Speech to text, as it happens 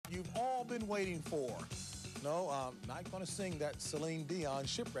all been waiting for. No, I'm not going to sing that Celine Dion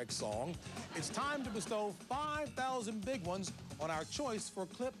shipwreck song. It's time to bestow 5,000 big ones on our choice for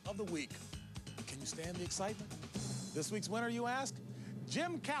Clip of the Week. Can you stand the excitement? This week's winner, you ask?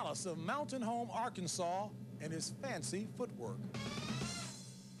 Jim Callis of Mountain Home, Arkansas, and his fancy footwork.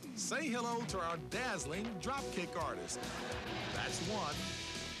 Say hello to our dazzling dropkick artist. That's one.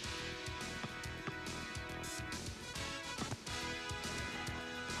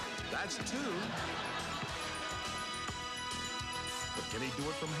 That's two. But can he do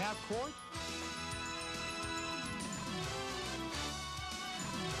it from half court?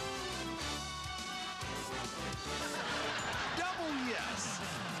 Double yes.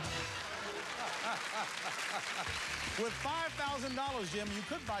 With $5,000, Jim, you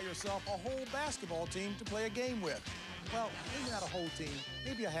could buy yourself a whole basketball team to play a game with. Well, maybe not a whole team,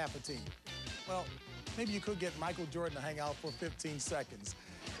 maybe a half a team. Well, maybe you could get Michael Jordan to hang out for 15 seconds.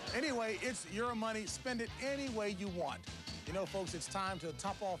 Anyway, it's your money. Spend it any way you want. You know, folks, it's time to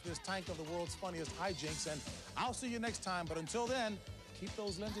top off this tank of the world's funniest hijinks, and I'll see you next time. But until then, keep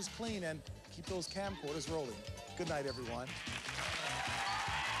those lenses clean and keep those camcorders rolling. Good night, everyone.